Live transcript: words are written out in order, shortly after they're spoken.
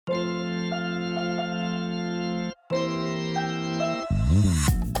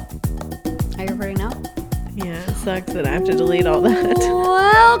Are you ready now? Yeah, it sucks that I have to delete all that.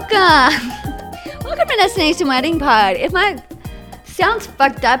 Welcome. Welcome to Destination Wedding Pod. If my sound's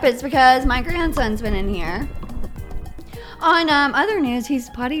fucked up, it's because my grandson's been in here. On other news, he's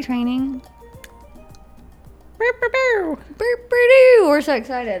potty training. We're so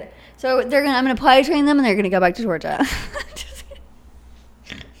excited. So I'm gonna potty train them, and they're gonna go back to Georgia. Just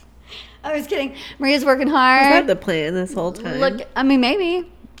kidding. I was kidding. Maria's working hard. Was that the plan this whole time? Look, maybe.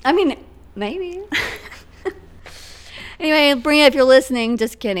 Anyway, Maria, if you're listening,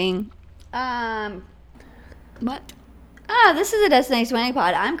 just kidding. What? This is a Destination Wedding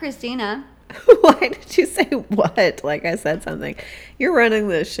Pod. I'm Christina. Why did you say what? Like I said something. You're running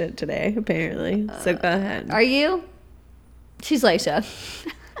this shit today, apparently. So go ahead. Are you? She's Laisha.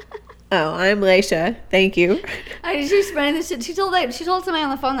 Oh, I'm Laisha. Thank you. She's running this shit. She told somebody on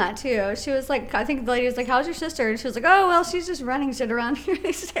the phone that too. She was like, I think the lady was like, "How's your sister?" And she was like, "Oh, well, she's just running shit around here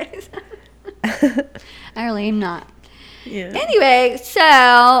these days." I really am not. Yeah. Anyway,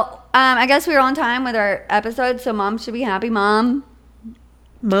 so I guess we were on time with our episode, so Mom should be happy. Mom.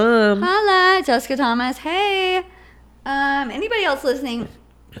 Holla, Jessica Thomas. Hey. Anybody else listening?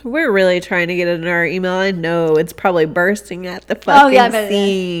 We're really trying to get it in our email. I know it's probably bursting at the fucking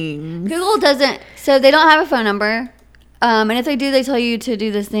seams. Google doesn't, so they don't have a phone number. And if they do, they tell you to do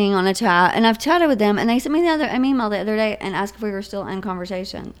this thing on a chat. And I've chatted with them, and they sent me an email the other day and asked if we were still in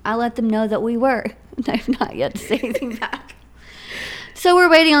conversation. I let them know that we were. They've not yet to say anything back. So we're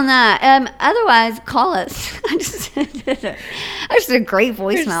waiting on that. Otherwise, call us. I just did a great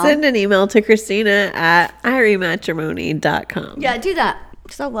voicemail. Send an email to Christina at irematrimony.com. Yeah, do that.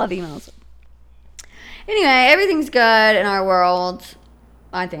 Because I love emails. Anyway, everything's good in our world.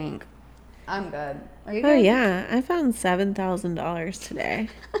 I think. I'm good. Are you good? Oh, yeah. I found $7,000 today.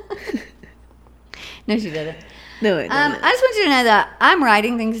 No, she didn't. No, I didn't. I just want you to know that I'm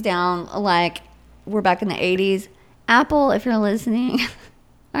writing things down like we're back in the 80s. Apple, if you're listening,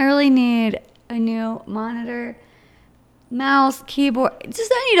 I really need a new monitor, mouse, keyboard. Just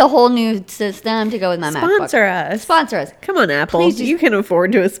I need a whole new system to go with my MacBook. Sponsor us. Come on, Apple. You can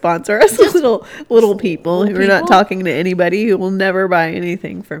afford to sponsor us, little people who are not talking to anybody who will never buy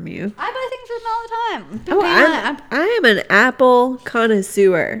anything from you. I buy things from them all the time. I am an Apple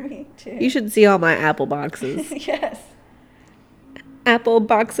connoisseur. Me too. You should see all my Apple boxes. Yes. Apple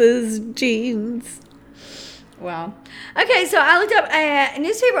boxes, jeans. Wow. Okay, so I looked up a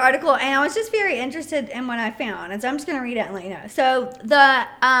newspaper article, and I was just very interested in what I found. And so I'm just going to read it and let you know. So the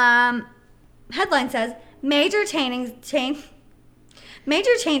headline says, Major changes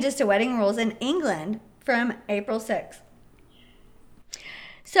to wedding rules in England from April 6th.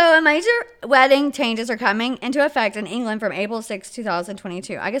 So major wedding changes are coming into effect in England from April 6,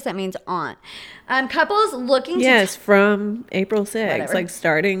 2022. I guess that means on. Couples looking from April 6th. Whatever. Like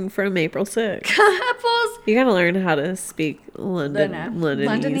starting from April 6th. Couples. You got to learn how to speak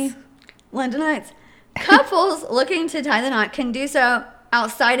Londonese. Londonites. Couples looking to tie the knot can do so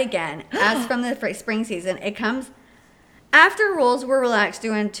outside again as from the spring season. It comes after rules were relaxed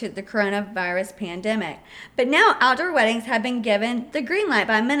due to the coronavirus pandemic. But now outdoor weddings have been given the green light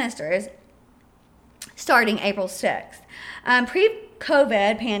by ministers starting April 6th.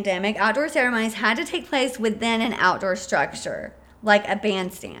 Pre-COVID pandemic, outdoor ceremonies had to take place within an outdoor structure, like a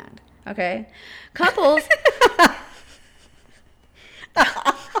bandstand. Okay? Couples...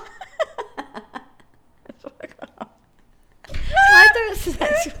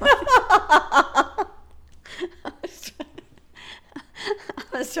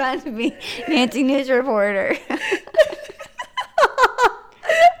 I was trying to be Nancy News reporter.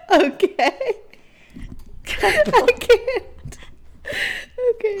 Okay. I can't.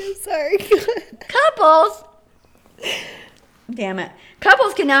 Okay, I'm sorry. Couples. Damn it.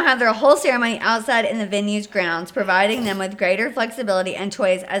 Couples can now have their whole ceremony outside in the venue's grounds, providing them with greater flexibility and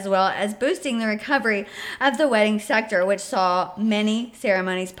choice, as well as boosting the recovery of the wedding sector, which saw many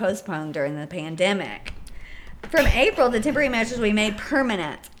ceremonies postponed during the pandemic. From April, the temporary measures will be made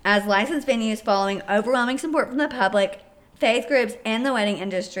permanent as licensed venues, following overwhelming support from the public, faith groups, and the wedding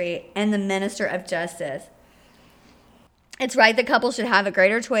industry, and the Minister of Justice. It's right that couples should have a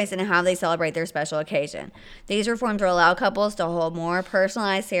greater choice in how they celebrate their special occasion. These reforms will allow couples to hold more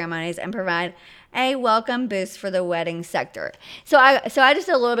personalized ceremonies and provide a welcome boost for the wedding sector. So I just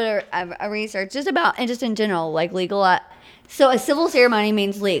did a little bit of research just in general, like legal. So a civil ceremony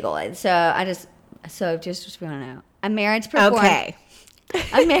means legal. So just so you want to know, a marriage performed. Okay.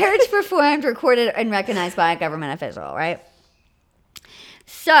 A marriage performed, recorded, and recognized by a government official, right?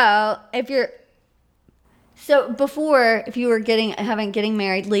 So if you were getting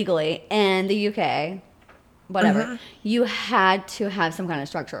married legally in the UK, whatever, you had to have some kind of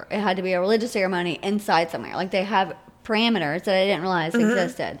structure. It had to be a religious ceremony inside somewhere. Like they have parameters that I didn't realize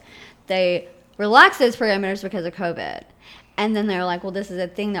existed. They relaxed those parameters because of COVID. And then they're like, well, this is a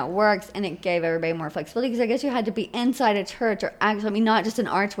thing that works, and it gave everybody more flexibility because I guess you had to be inside a church or actually, I mean, not just an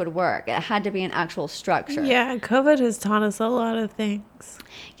arch would work. It had to be an actual structure. Yeah, COVID has taught us a lot of things.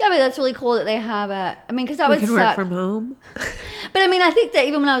 Yeah, but that's really cool that they have a. I mean, because that would can suck. work from home. But I mean, I think that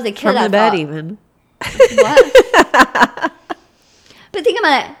even when I was a kid, From I the bed, thought, even. What? But think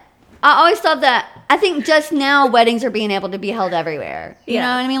about it. I always thought that. I think just now weddings are being able to be held everywhere. You know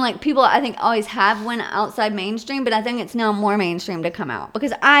what I mean? Like people, I think always have went outside mainstream, but I think it's now more mainstream to come out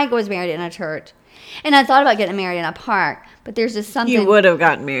because I was married in a church, and I thought about getting married in a park, but there's just something. You would have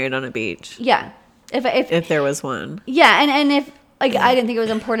gotten married on a beach. Yeah, if there was one. Yeah, and if like I didn't think it was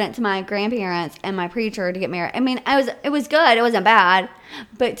important to my grandparents and my preacher to get married. I mean, it was good. It wasn't bad,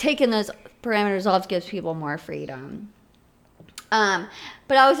 but taking those parameters off gives people more freedom.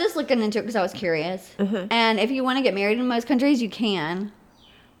 But I was just looking into it because I was curious. And if you want to get married in most countries, you can.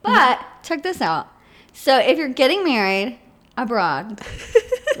 But check this out. So if you're getting married abroad,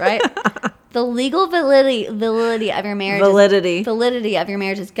 right? The legal validity of your marriage validity of your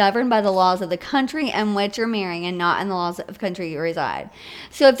marriage is governed by the laws of the country in which you're marrying and not in the laws of the country you reside.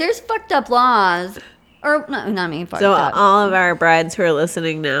 So if there's fucked up laws, or no, not me fucked up. So all of our brides who are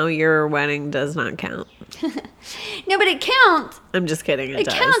listening now, your wedding does not count. No, but it counts. I'm just kidding. It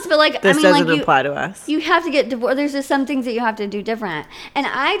does. Counts, but like this I mean, doesn't like apply to us. You have to get divorced. There's just some things that you have to do different. And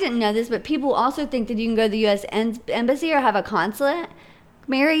I didn't know this, but people also think that you can go to the U.S. embassy or have a consulate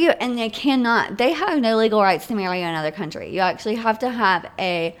marry you, and they cannot. They have no legal rights to marry you in another country. You actually have to have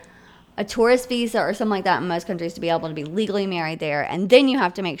a tourist visa or something like that in most countries to be able to be legally married there, and then you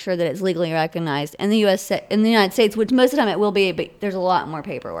have to make sure that it's legally recognized in the United States, which most of the time it will be, but there's a lot more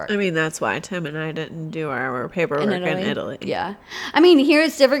paperwork. I mean, that's why Tim and I didn't do our paperwork in Italy. Yeah, I mean, here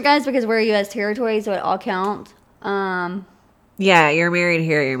it's different, guys, because we're a U.S. territory, so it all counts. Yeah, you're married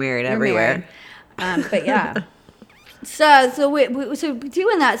here, you're married everywhere. But yeah. So we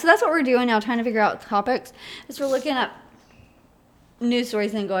doing that. So that's what we're doing now, trying to figure out topics. Is we're looking up news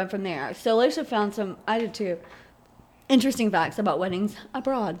stories and going from there. So Alicia found I did too, interesting facts about weddings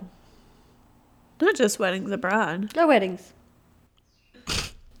abroad. Not just weddings abroad. They're weddings.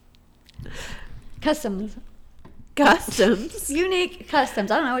 Customs. Unique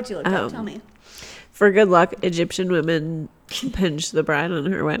customs. I don't know what you looked up. Tell me. For good luck, Egyptian women pinch the bride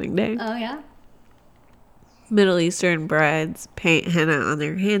on her wedding day. Oh, yeah? Middle Eastern brides paint henna on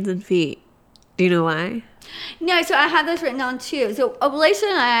their hands and feet. Do you know why? No, so I have this written down too. So Alicia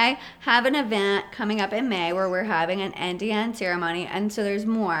and I have an event coming up in May where we're having an Indian ceremony, and so there's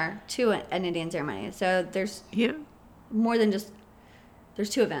more to an Indian ceremony. So there's more than just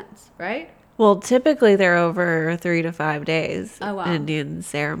there's 2 events, right? Well, typically they're over 3 to 5 days. Oh, wow. Indian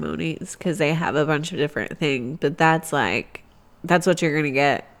ceremonies because they have a bunch of different things, but that's what you're gonna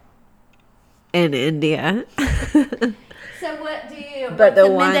get in India. So what do you? But the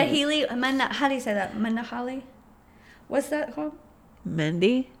one, how do you say that? Mendahali? What's that called?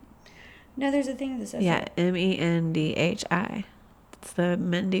 Mendi? No, there's a thing that says that. Mendhi. It's the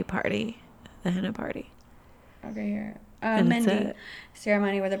Mendi party, the henna party. Okay, here. Mendi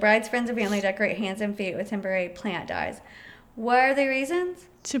ceremony where the bride's friends and family decorate hands and feet with temporary plant dyes. What are the reasons?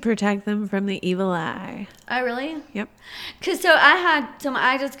 To protect them from the evil eye. Oh, really? Yep. Because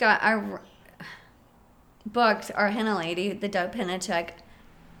I just got our booked our henna lady, the dope henna chick,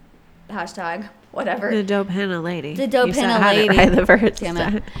 hashtag whatever. The dope henna lady. The dope henna lady. Right the first Damn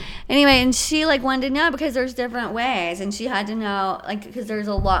time. it. Anyway, and she wanted to know because there's different ways, and she had to know because there's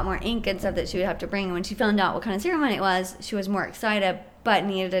a lot more ink and stuff that she would have to bring. And when she found out what kind of ceremony it was, she was more excited, but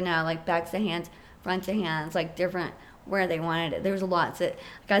needed to know backs of hands, fronts of hands, different where they wanted it. There was lots that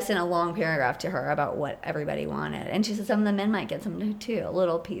I sent a long paragraph to her about what everybody wanted, and she said some of the men might get some too,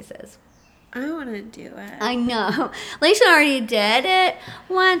 little pieces. I want to do it. I know. Alicia already did it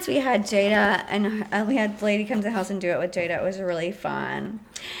once. We had Jada, and we had the lady come to the house and do it with Jada. It was really fun.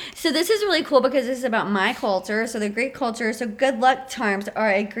 So this is really cool because this is about my culture. So the Greek culture. So good luck charms are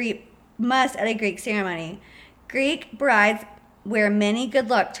a Greek must at a Greek ceremony. Greek brides wear many good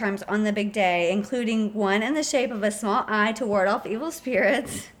luck charms on the big day, including one in the shape of a small eye to ward off evil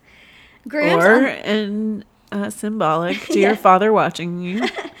spirits. Symbolic to your father watching you.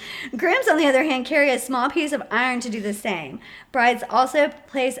 Grooms, on the other hand, carry a small piece of iron to do the same. Brides also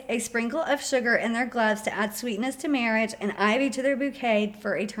place a sprinkle of sugar in their gloves to add sweetness to marriage and ivy to their bouquet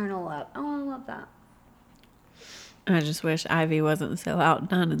for eternal love. Oh, I love that. I just wish ivy wasn't so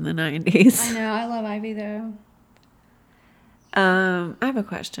outdone in the 90s. I know. I love ivy, though. I have a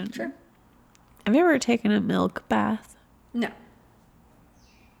question. Sure. Have you ever taken a milk bath? No.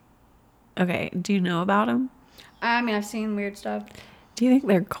 Okay. Do you know about them? I mean, I've seen weird stuff. Do you think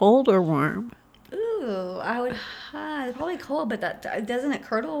they're cold or warm? Ooh, I would probably cold, but that doesn't it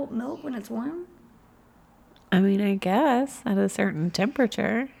curdle milk when it's warm? I mean, I guess at a certain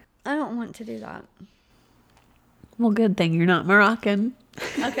temperature. I don't want to do that. Well, good thing you're not Moroccan.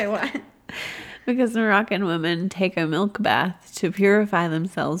 Okay, why? Because Moroccan women take a milk bath to purify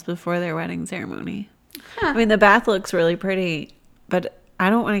themselves before their wedding ceremony. Huh. I mean, the bath looks really pretty, but I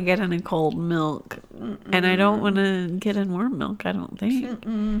don't want to get in a cold milk. And I don't want to get in warm milk, I don't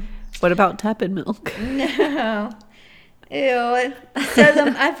think. What about tepid milk? No. Ew.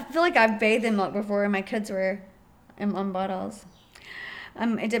 So I feel like I've bathed in milk before and my kids were on bottles.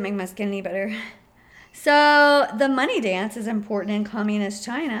 It didn't make my skin any better. So the money dance is important in communist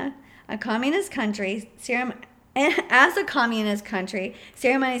China. A communist country, as a communist country,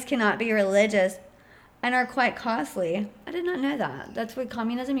 ceremonies cannot be religious and are quite costly. I did not know that. That's what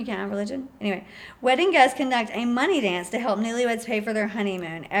communism, you can't have religion. Anyway, wedding guests conduct a money dance to help newlyweds pay for their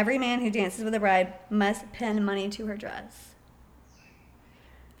honeymoon. Every man who dances with a bride must pin money to her dress.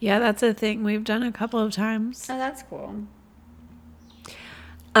 Yeah, that's a thing we've done a couple of times. Oh, that's cool.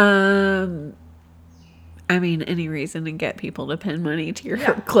 I mean, any reason to get people to pin money to your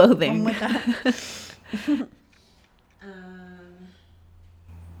clothing. I'm with that.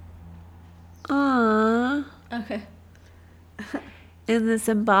 Okay. In the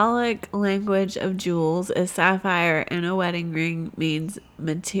symbolic language of jewels, a sapphire in a wedding ring means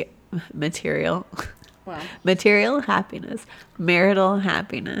material. Wow. Material happiness. Marital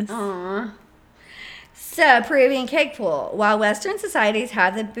happiness. Aww. So, Peruvian cake pull. While Western societies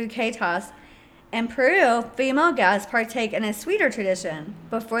have the bouquet toss, in Peru, female guests partake in a sweeter tradition.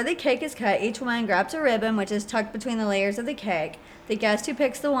 Before the cake is cut, each woman grabs a ribbon which is tucked between the layers of the cake. The guest who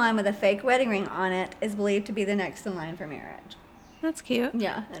picks the one with a fake wedding ring on it is believed to be the next in line for marriage. That's cute.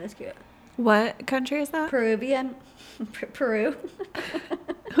 Yeah, that is cute. What country is that? Peruvian. Peru.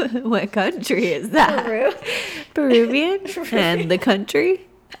 What country is that? Peru. Peruvian? And the country?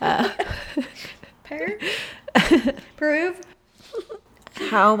 Peru.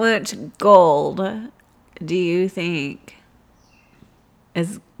 How much gold do you think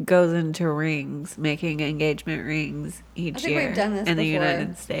goes into rings, making engagement rings each year we've done this in the before.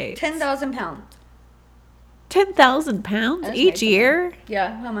 United States? 10,000 pounds. 10,000 pounds each year?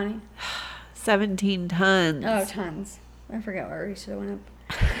 Yeah, how many? 17 tons. Oh, tons. I forget where we should have went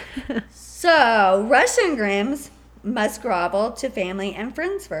up. So, Russian grooms must grovel to family and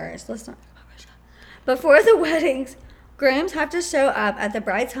friends first. Let's not talk about Russia. Before the weddings, grooms have to show up at the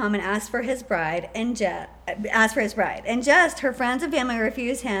bride's home and ask for his bride. In jest, her friends and family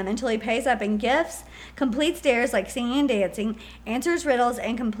refuse him until he pays up in gifts, completes dares like singing and dancing, answers riddles,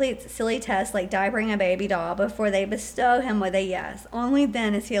 and completes silly tests like diapering a baby doll before they bestow him with a yes. Only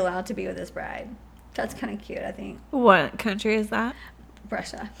then is he allowed to be with his bride. That's kind of cute, I think. What country is that?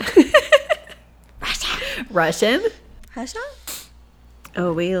 Russia. Russian? Russia?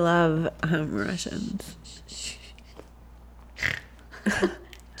 Oh, we love Russians.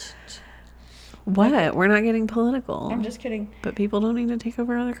 What? We're not getting political. I'm just kidding. But people don't need to take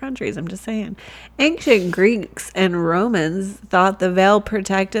over other countries. I'm just saying. Ancient Greeks and Romans thought the veil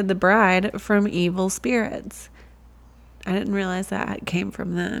protected the bride from evil spirits. I didn't realize that came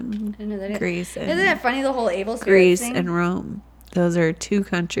from them. I know that. Greece and isn't it funny, the whole evil spirits Greece thing? and Rome. Those are two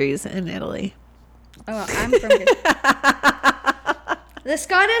countries in Italy. Oh, I'm from Greece. The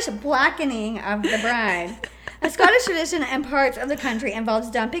Scottish blackening of the bride. A Scottish tradition in parts of the country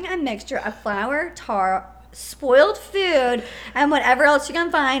involves dumping a mixture of flour, tar, spoiled food, and whatever else you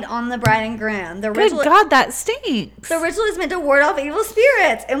can find on the bride and groom. Good God, that stinks. The ritual is meant to ward off evil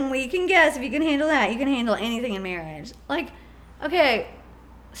spirits, and we can guess if you can handle that, you can handle anything in marriage. Like, okay,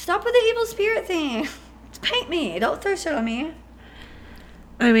 stop with the evil spirit thing. Just paint me. Don't throw shit on me.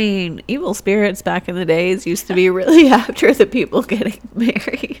 I mean, evil spirits back in the days used to be really after the people getting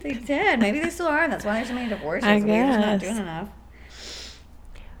married. They did. Maybe they still are. That's why there's so many divorces. I We're just not guess. doing enough.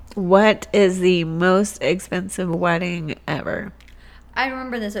 What is the most expensive wedding ever? I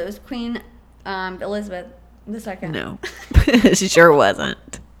remember this. It was Queen Elizabeth II. No. She sure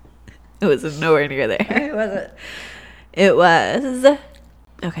wasn't. It was nowhere near there. Who was it? It was...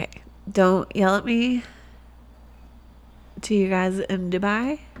 Okay, don't yell at me. To you guys in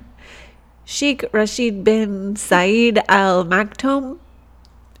Dubai. Sheikh Rashid bin Saeed Al Maktoum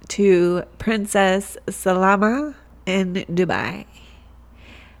to Princess Salama in Dubai.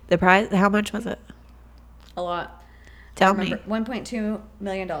 The price, how much was it? A lot. Tell me. $1.2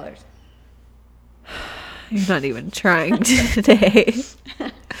 million. You're not even trying today.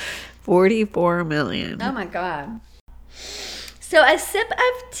 $44 million. Oh my God. So a sip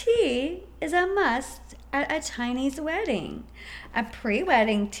of tea is a must at a Chinese wedding. A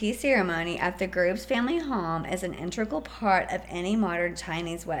pre-wedding tea ceremony at the group's family home is an integral part of any modern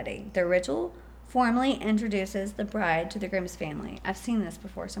Chinese wedding. The ritual formally introduces the bride to the groom's family. I've seen this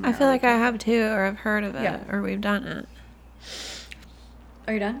before somewhere. I feel like I have too, or I've heard of it, Yeah. or we've done it.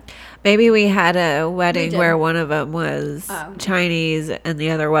 Are you done? Maybe we had a wedding did. where one of them was Chinese and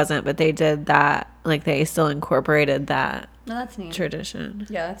the other wasn't, but they did that. Like, they still incorporated that No, that's neat. tradition.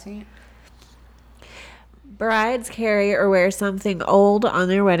 Yeah, that's neat. Brides carry or wear something old on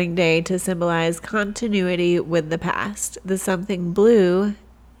their wedding day to symbolize continuity with the past. The something blue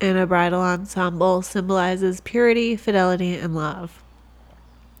in a bridal ensemble symbolizes purity, fidelity, and love.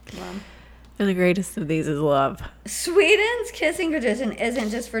 Wow. And the greatest of these is love. Sweden's kissing tradition isn't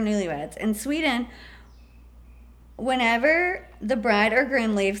just for newlyweds. In Sweden, whenever the bride or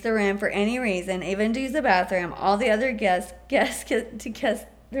groom leaves the room for any reason, even to use the bathroom, all the other guests get to kiss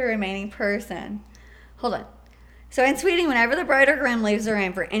the remaining person. Hold on. So in Sweden, whenever the bride or groom leaves the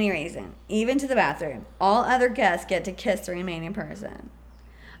room for any reason, even to the bathroom, all other guests get to kiss the remaining person.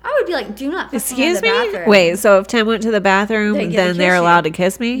 I would be like, do not fucking Excuse in the me? bathroom. Wait, so if Tim went to the bathroom, They get to then kiss they're you. allowed to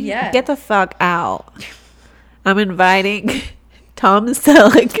kiss me? Yes. Get the fuck out. I'm inviting Tom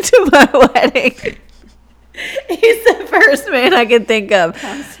Selleck to my wedding. He's the first man I can think of.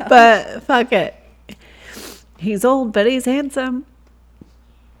 But fuck it. He's old, but he's handsome.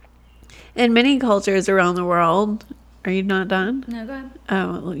 In many cultures around the world, are you not done? No, go ahead.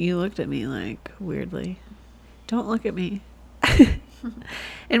 Oh, you looked at me like weirdly. Don't look at me.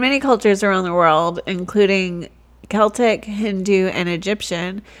 In many cultures around the world, including Celtic, Hindu, and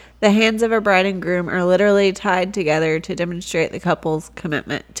Egyptian, the hands of a bride and groom are literally tied together to demonstrate the couple's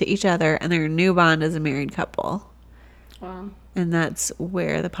commitment to each other and their new bond as a married couple. Wow. And that's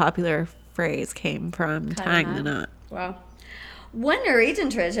where the popular phrase came from, tying the knot. Wow. One Norwegian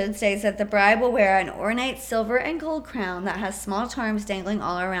tradition states that the bride will wear an ornate silver and gold crown that has small charms dangling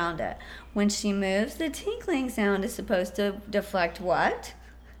all around it. When she moves, the tinkling sound is supposed to deflect what?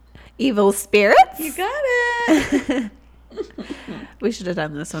 Evil spirits? You got it. We should have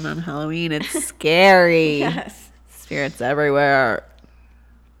done this one on Halloween. It's scary. Yes. Spirits everywhere.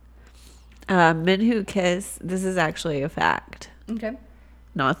 Men who kiss, this is actually a fact. Okay.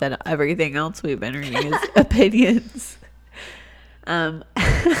 Not that everything else we've been reading is opinions. I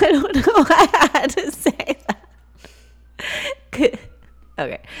don't know why I had to say that.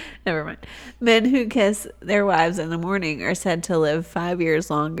 Okay, never mind. Men who kiss their wives in the morning are said to live 5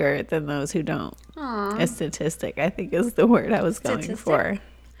 years longer than those who don't. Aww. A statistic, I think, is the word I was going for.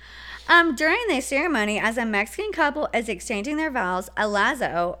 During the ceremony, as a Mexican couple is exchanging their vows, a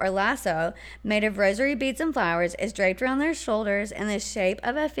lasso made of rosary beads and flowers is draped around their shoulders in the shape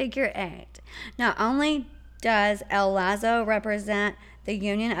of a figure 8. Not only does el lazo represent the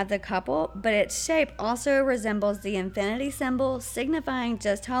union of the couple, but its shape also resembles the infinity symbol, signifying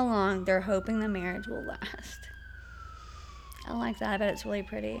just how long they're hoping the marriage will last. I like that. I bet it's really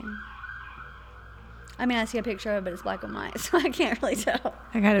pretty. I mean, I see a picture of it, but it's black and white, so I can't really tell.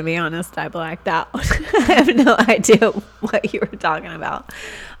 I gotta be honest, I blacked out. I have no idea what you were talking about.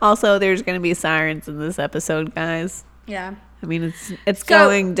 Also, there's gonna be sirens in this episode, guys. Yeah. I mean, it's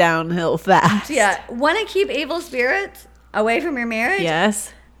going downhill fast. Yeah. Want to keep evil spirits away from your marriage?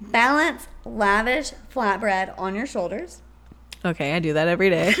 Yes. Balance lavish flatbread on your shoulders. Okay, I do that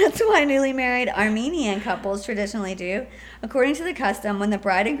every day. That's why newly married Armenian couples traditionally do. According to the custom, when the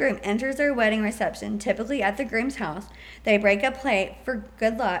bride and groom enters their wedding reception, typically at the groom's house, they break a plate for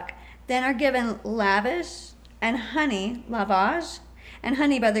good luck, then are given lavage and honey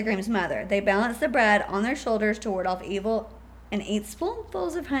by the groom's mother. They balance the bread on their shoulders to ward off evil and eat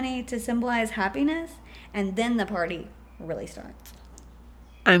spoonfuls of honey to symbolize happiness, and then the party really starts.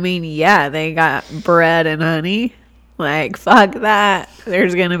 I mean, yeah, they got bread and honey. Like, fuck that.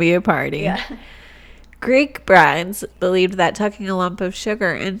 There's going to be a party. Yeah. Greek brides believed that tucking a lump of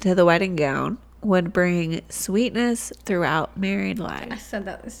sugar into the wedding gown would bring sweetness throughout married I life. said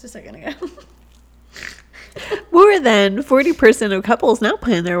that just a second ago. More than 40% of couples now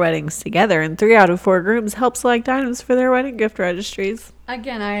plan their weddings together, and 3 out of 4 grooms help select items for their wedding gift registries.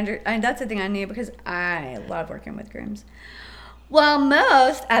 Again, that's the thing I knew because I love working with grooms. While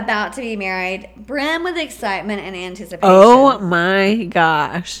most about to be married brim with excitement and anticipation. Oh my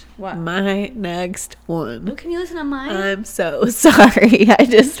gosh. What? My next one. Well, can you listen to mine? I'm so sorry. I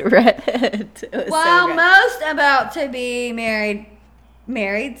just read it. It was While so good. most about to be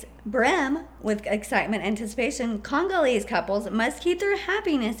marrieds brim with excitement and anticipation, Congolese couples must keep their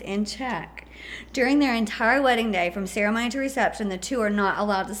happiness in check. During their entire wedding day, from ceremony to reception, the two are not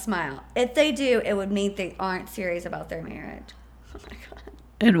allowed to smile. If they do, it would mean they aren't serious about their marriage. Oh my god.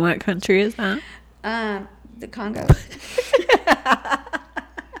 In what country is that? The Congo.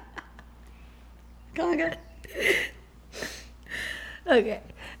 Congo. Okay.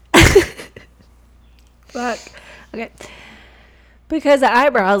 Fuck. Okay. Because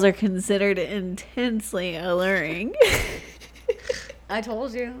eyebrows are considered intensely alluring. I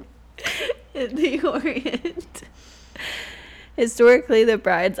told you. In the Orient. Historically, the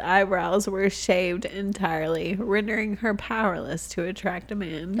bride's eyebrows were shaved entirely, rendering her powerless to attract a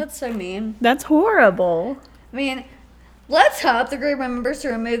man. That's so mean. That's horrible. I mean, let's hope the group remembers to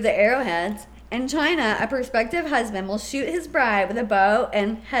remove the arrowheads. In China, a prospective husband will shoot his bride with a bow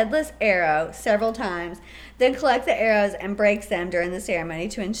and headless arrow several times, then collect the arrows and breaks them during the ceremony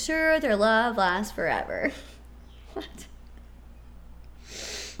to ensure their love lasts forever. What?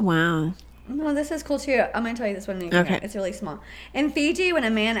 Wow. No, this is cool too. I'm going to tell you this one. Okay. It's really small. In Fiji, when a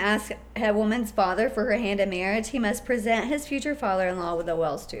man asks a woman's father for her hand in marriage, he must present his future father-in-law with a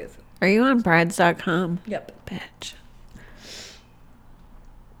whale's tooth. Are you on brides.com? Yep. Bitch.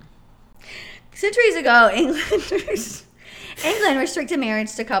 Centuries ago, England restricted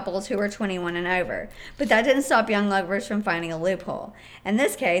marriage to couples who were 21 and over, but that didn't stop young lovers from finding a loophole. In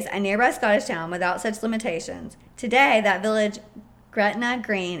this case, a nearby Scottish town without such limitations. Today, that village, Gretna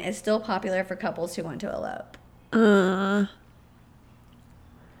Green, is still popular for couples who want to elope.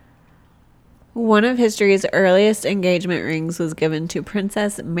 One of history's earliest engagement rings was given to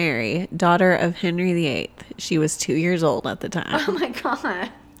Princess Mary, daughter of Henry VIII. She was 2 years old at the time. Oh my god.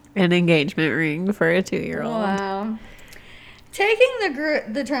 An engagement ring for a 2-year-old. Wow. Taking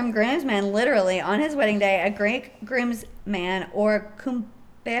the term groomsman literally, on his wedding day, a Greek groomsman, or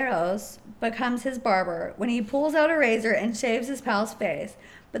kumperos, becomes his barber when he pulls out a razor and shaves his pal's face.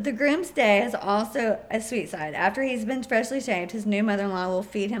 But the groom's day has also a sweet side. After he's been freshly shaved, his new mother-in-law will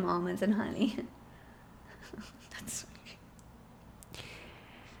feed him almonds and honey. That's sweet.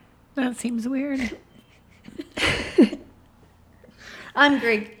 That seems weird. I'm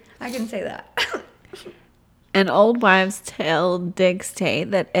Greek. I can say that. An old wives' tale dictate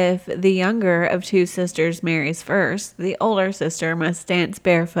that if the younger of two sisters marries first, the older sister must dance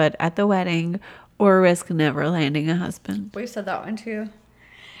barefoot at the wedding or risk never landing a husband. We said that one too.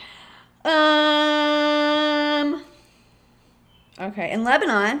 Okay, in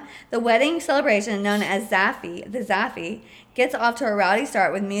Lebanon, the wedding celebration known as the Zafi, gets off to a rowdy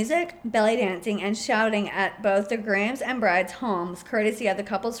start with music, belly dancing, and shouting at both the groom's and bride's homes, courtesy of the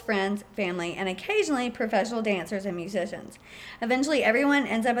couple's friends, family, and occasionally professional dancers and musicians. Eventually, everyone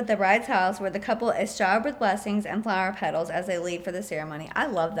ends up at the bride's house where the couple is showered with blessings and flower petals as they leave for the ceremony. I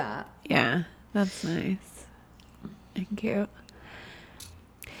love that. Yeah, that's nice. Thank you.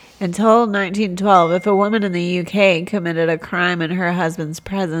 Until 1912, if a woman in the UK committed a crime in her husband's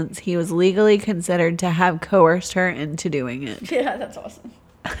presence, he was legally considered to have coerced her into doing it. Yeah, that's awesome.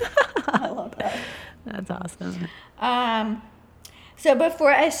 I love that. That's awesome. So before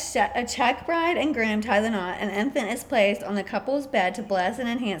a Czech bride and groom tie the knot, an infant is placed on the couple's bed to bless and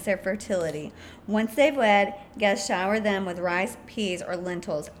enhance their fertility. Once they've wed, guests shower them with rice, peas, or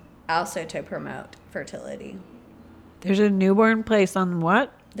lentils, also to promote fertility. There's a newborn placed on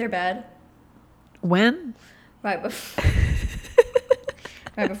what? Their bed. When? Right before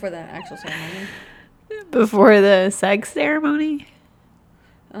the actual ceremony. Before the sex ceremony?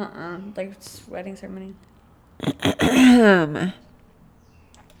 Like wedding ceremony.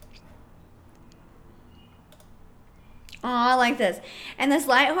 Oh, I like this. In this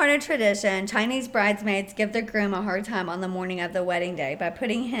lighthearted tradition, Chinese bridesmaids give their groom a hard time on the morning of the wedding day by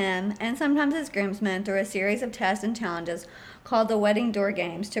putting him, and sometimes his groomsmen, through a series of tests and challenges called the wedding door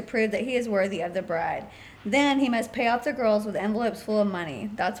games to prove that he is worthy of the bride. Then he must pay off the girls with envelopes full of money.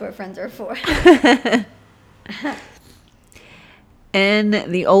 That's what friends are for. In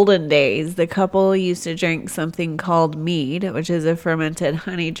the olden days, the couple used to drink something called mead, which is a fermented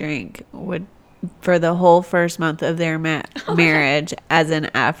honey drink, for the whole first month of their marriage as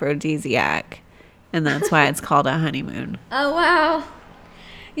an aphrodisiac. And that's why it's called a honeymoon. Oh, wow.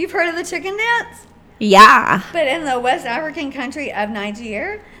 You've heard of the chicken dance? Yeah. But in the West African country of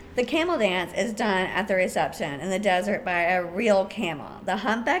Niger, the camel dance is done at the reception in the desert by a real camel. The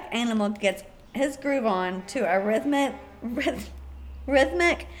humpback animal gets his groove on to a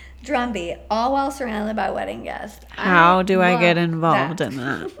rhythmic drumbeat, all while surrounded by wedding guests. How do I get involved in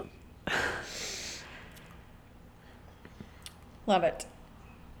that? Love it.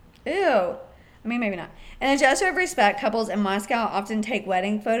 Ew. I mean, maybe not. In a gesture of respect, couples in Moscow often take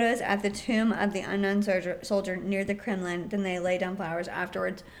wedding photos at the tomb of the unknown soldier near the Kremlin. Then they lay down flowers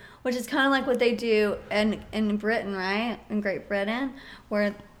afterwards. which is kind of like what they do in Britain, right? In Great Britain,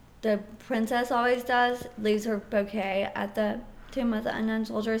 where the princess always does, leaves her bouquet at the tomb of the unknown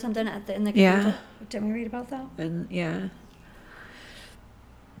soldier or something in the cathedral. Yeah. Didn't we read about that? And yeah.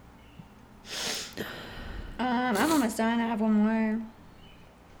 I'm almost done. I have one more.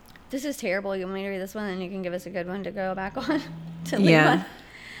 This is terrible. You want me to read this one, and you can give us a good one to go back on? To leave on?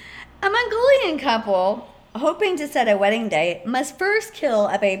 A Mongolian couple hoping to set a wedding date must first kill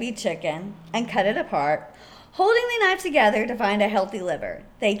a baby chicken and cut it apart, holding the knife together to find a healthy liver.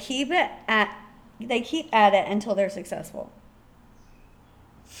 They keep at it until they're successful.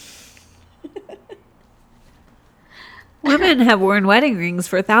 Women have worn wedding rings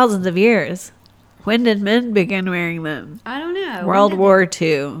for thousands of years. When did men begin wearing them? I don't know. World War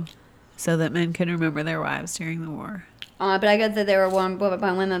II, so that men can remember their wives during the war. But I guess that they were worn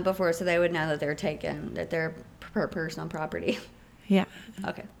by women before, so they would know that they're taken, that they're personal property. Yeah.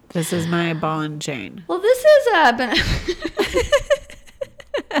 Okay. This is my ball and chain. Well, this has been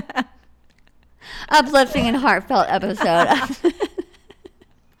uplifting and heartfelt episode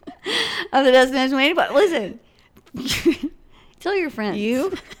of the Destination Waiting. But listen, tell your friends.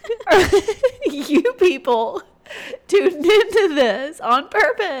 You people tuned into this on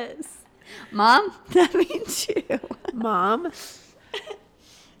purpose. Mom, that means you. Mom.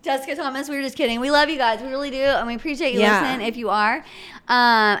 Jessica Thomas, we were just kidding. We love you guys. We really do. And we appreciate you listening if you are.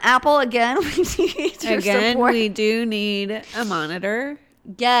 Apple, again, we need your support. We do need a monitor.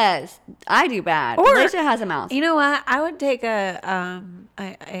 Yes, I do bad. Or, Alicia has a mouse. You know what? I would take a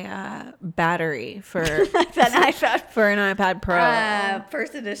battery for an iPad. For an iPad Pro.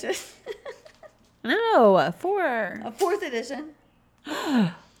 First edition. No, A fourth edition.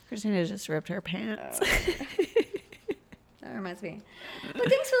 Christina just ripped her pants. That reminds me. But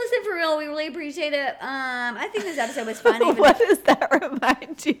thanks for listening for real. We really appreciate it. I think this episode was fun. What does that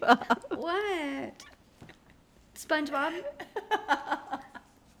remind you of? What? SpongeBob?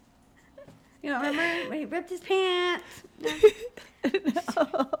 You don't remember when he ripped his pants?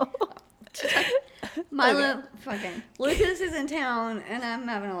 No. Milo, fucking. Lucas is in town, and I'm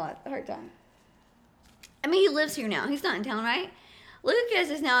having a hard time. I mean, he lives here now. He's not in town, right? Lucas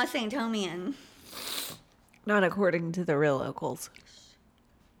is now a St. Tomian. Not according to the real locals.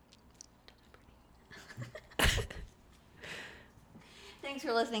 Thanks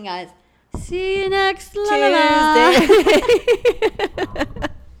for listening, guys. See you next Tuesday.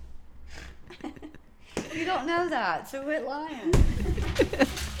 You don't know that, so quit lying.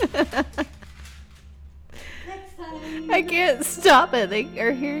 Next time. I can't stop it. They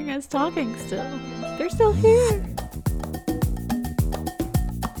are hearing us talking still. They're still here.